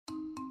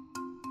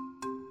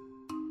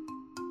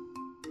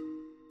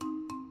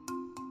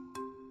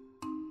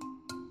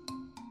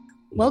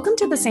Welcome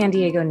to the San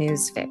Diego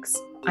News Fix.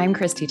 I'm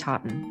Christy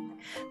Totten.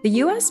 The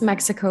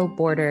US-Mexico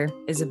border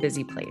is a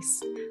busy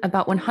place.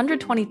 About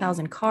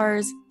 120,000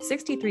 cars,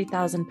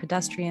 63,000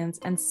 pedestrians,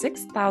 and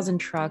 6,000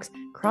 trucks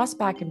cross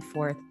back and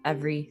forth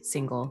every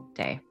single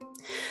day.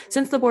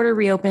 Since the border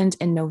reopened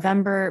in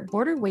November,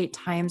 border wait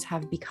times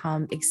have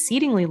become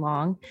exceedingly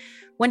long.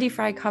 Wendy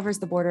Fry covers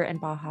the border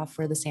and Baja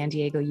for the San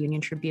Diego Union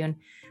Tribune.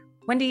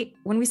 Wendy,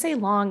 when we say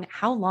long,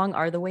 how long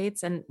are the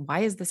waits and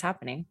why is this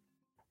happening?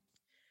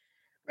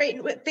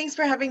 Great. Thanks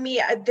for having me.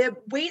 The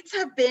waits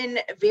have been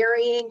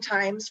varying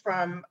times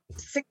from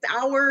 6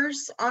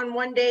 hours on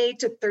one day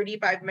to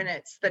 35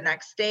 minutes the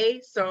next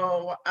day.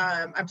 So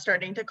I'm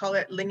starting to call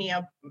it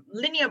linea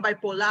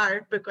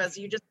bipolar because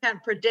you just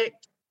can't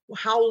predict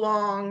how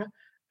long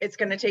it's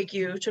going to take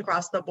you to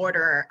cross the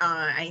border.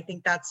 I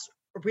think that's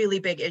a really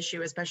big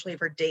issue, especially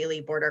for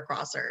daily border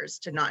crossers,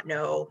 to not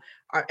know,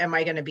 am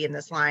I going to be in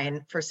this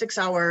line for 6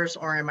 hours,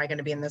 or am I going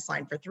to be in this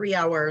line for 3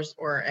 hours,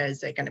 or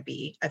is it going to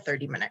be a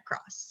 30-minute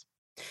cross?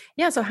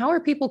 Yeah, so how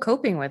are people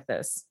coping with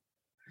this?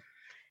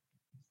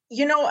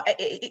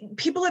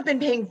 People have been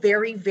paying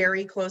very,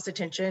 very close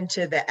attention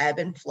to the ebb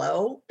and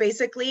flow.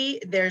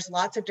 Basically, there's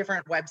lots of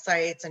different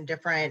websites and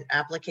different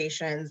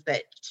applications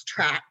that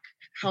track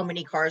how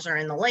many cars are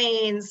in the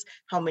lanes,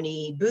 how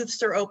many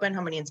booths are open,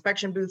 how many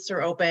inspection booths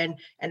are open,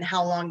 and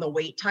how long the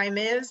wait time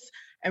is.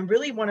 And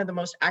really one of the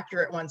most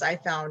accurate ones I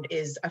found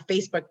is a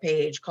Facebook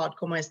page called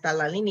Como Está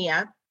la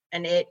Línea.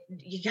 And it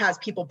has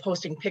people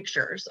posting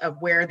pictures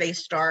of where they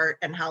start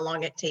and how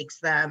long it takes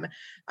them.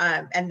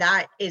 And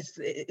that is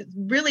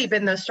really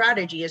been the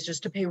strategy, is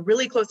just to pay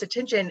really close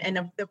attention. And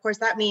of course,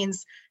 that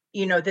means,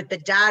 that the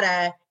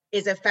data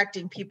is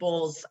affecting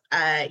people's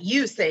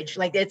usage.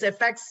 Like, it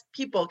affects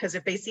people because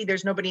if they see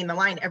there's nobody in the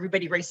line,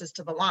 everybody races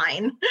to the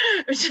line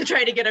to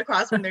try to get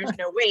across when there's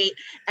no wait.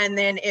 And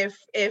then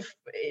if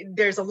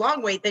there's a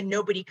long wait, then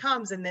nobody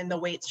comes, and then the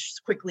wait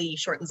quickly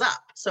shortens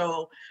up.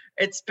 So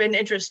it's been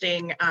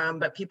interesting,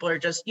 but people are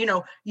just,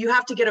 you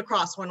have to get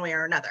across one way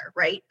or another,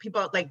 right?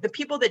 People, like the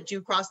people that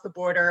do cross the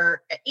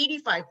border,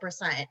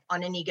 85%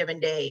 on any given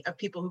day of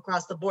people who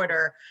cross the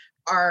border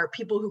are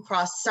people who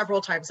cross several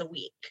times a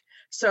week.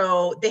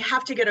 So they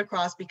have to get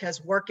across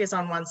because work is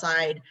on one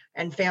side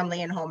and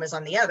family and home is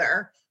on the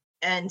other.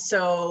 And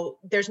so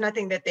there's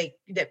nothing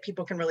that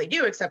people can really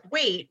do except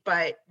wait,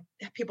 but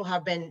people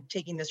have been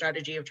taking the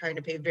strategy of trying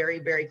to pay very,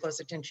 very close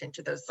attention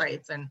to those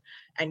sites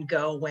and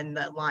go when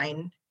the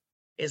line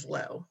is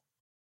low.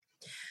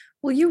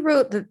 Well, you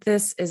wrote that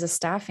this is a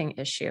staffing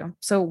issue.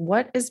 So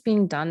what is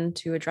being done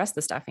to address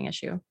the staffing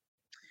issue?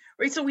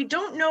 Right. So we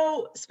don't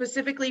know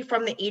specifically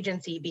from the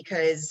agency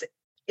because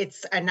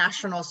it's a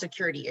national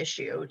security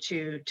issue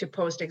to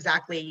post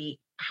exactly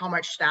how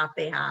much staff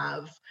they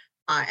have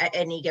at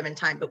any given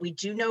time. But we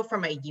do know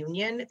from a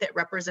union that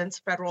represents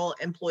federal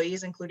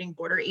employees, including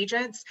border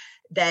agents,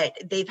 that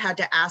they've had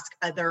to ask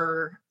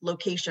other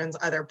locations,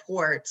 other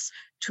ports,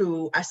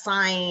 to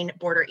assign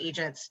border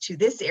agents to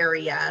this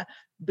area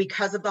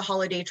because of the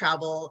holiday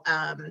travel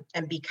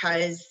and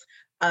because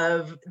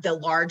of the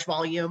large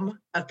volume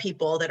of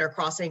people that are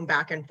crossing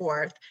back and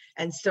forth.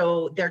 And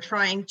so they're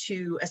trying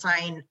to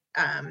assign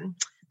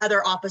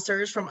other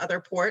officers from other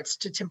ports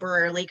to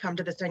temporarily come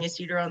to the San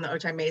Ysidro and the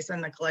Otay Mesa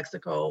and the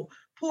Calexico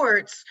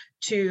ports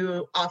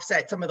to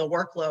offset some of the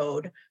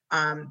workload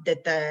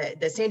that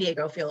the San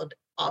Diego field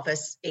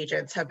office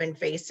agents have been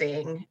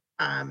facing.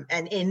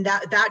 And in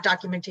that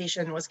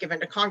documentation was given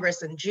to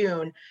Congress in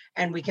June,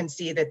 and we can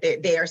see that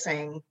they are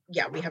saying,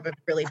 yeah, we have a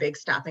really big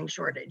staffing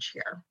shortage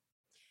here.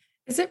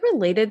 Is it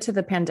related to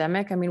the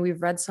pandemic? I mean,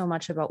 we've read so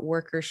much about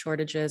worker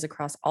shortages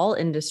across all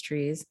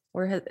industries,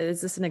 or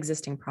is this an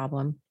existing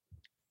problem?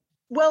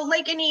 Well,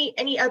 like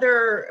any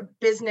other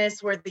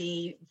business where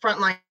the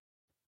frontline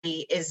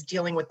is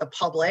dealing with the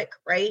public,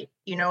 right?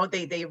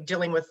 They're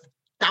dealing with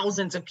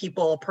thousands of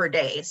people per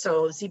day.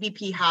 So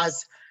CBP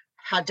has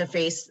had to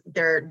face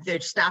their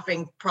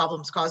staffing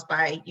problems caused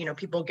by,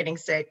 people getting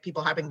sick,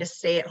 people having to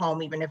stay at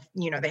home, even if,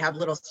 they have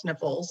little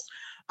sniffles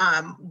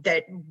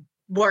that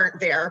weren't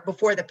there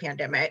before the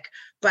pandemic.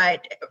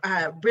 But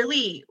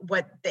really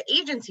what the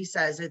agency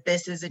says that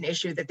this is an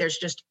issue, that there's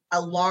just a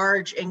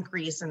large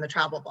increase in the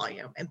travel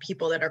volume and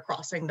people that are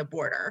crossing the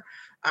border.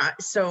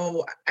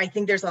 So I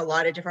think there's a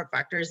lot of different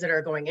factors that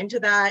are going into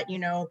that.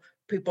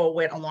 People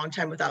went a long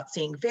time without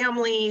seeing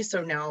family,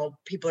 so now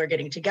people are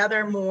getting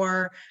together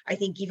more. I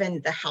think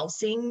even the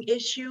housing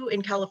issue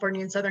in California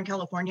and Southern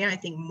California, I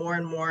think more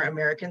and more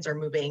Americans are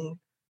moving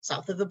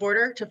south of the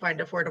border to find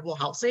affordable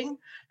housing.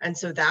 And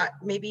so that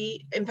may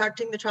be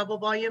impacting the travel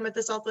volume at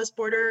the southwest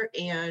border,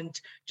 and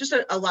just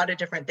a lot of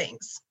different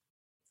things.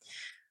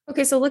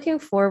 Okay, so looking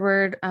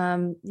forward,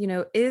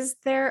 is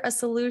there a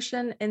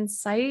solution in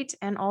sight?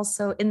 And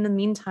also, in the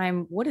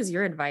meantime, what is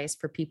your advice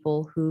for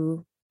people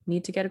who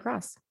need to get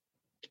across?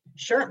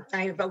 Sure.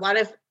 I have a lot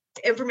of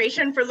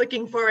information for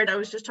looking forward. I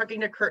was just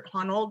talking to Kurt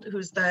Honold,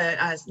 who's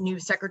the new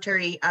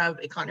Secretary of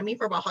Economy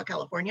for Baja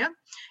California,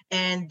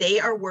 and they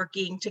are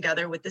working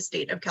together with the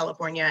state of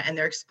California, and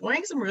they're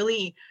exploring some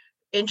really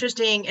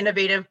interesting,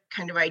 innovative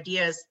kind of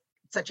ideas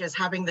such as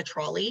having the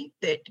trolley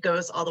that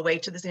goes all the way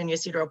to the San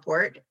Ysidro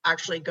port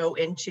actually go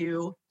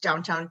into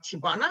downtown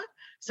Tijuana.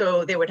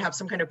 So they would have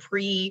some kind of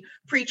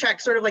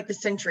pre-check, sort of like the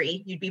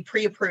Sentry. You'd be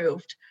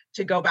pre-approved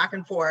to go back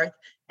and forth.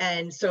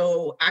 And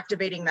so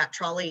activating that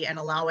trolley and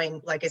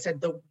allowing, like I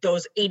said,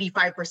 those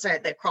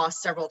 85% that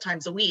cross several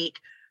times a week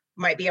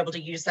might be able to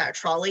use that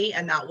trolley,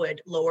 and that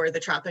would lower the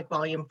traffic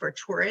volume for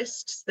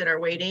tourists that are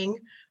waiting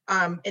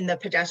in the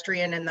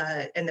pedestrian and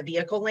the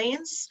vehicle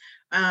lanes.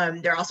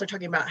 They're also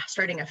talking about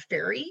starting a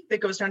ferry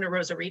that goes down to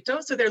Rosarito.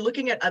 So they're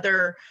looking at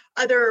other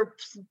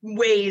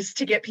ways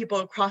to get people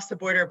across the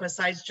border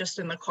besides just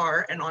in the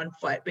car and on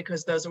foot,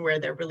 because those are where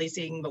they're really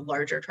seeing the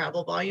larger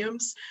travel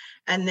volumes.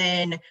 And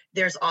then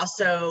there's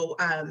also,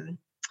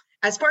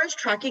 as far as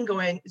tracking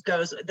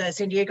goes, the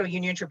San Diego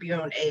Union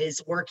Tribune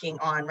is working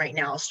on right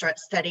now,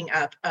 setting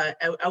up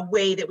a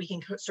way that we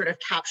can sort of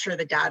capture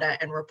the data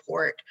and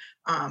report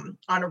on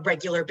a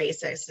regular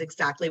basis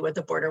exactly what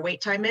the border wait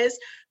time is.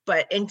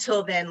 But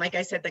until then, like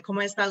I said, the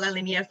Como Está La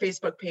Línea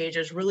Facebook page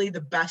is really the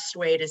best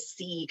way to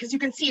see, because you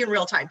can see in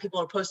real time,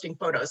 people are posting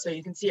photos, so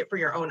you can see it for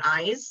your own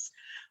eyes,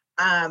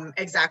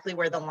 exactly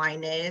where the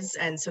line is.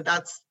 And so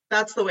that's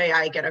the way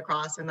I get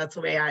across, and that's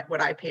the way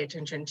what I pay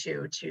attention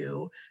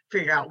to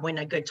figure out when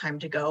a good time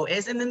to go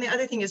is. And then the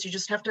other thing is, you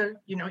just have to,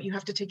 you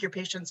have to take your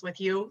patients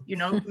with you,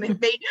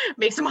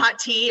 make some hot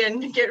tea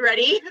and get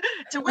ready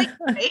to wait.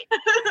 Right?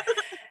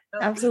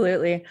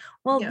 Absolutely.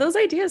 Well, those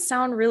ideas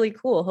sound really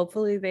cool.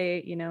 Hopefully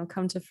they,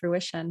 come to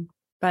fruition.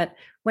 But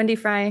Wendy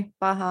Fry,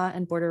 Baja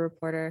and border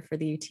reporter for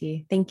the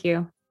UT. Thank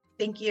you.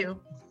 Thank you.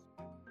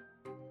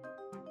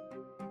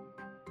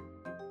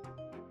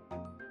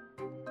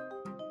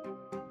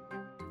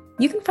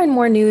 You can find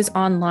more news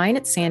online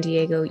at san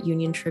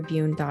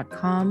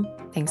diegouniontribune.com.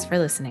 Thanks for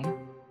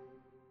listening.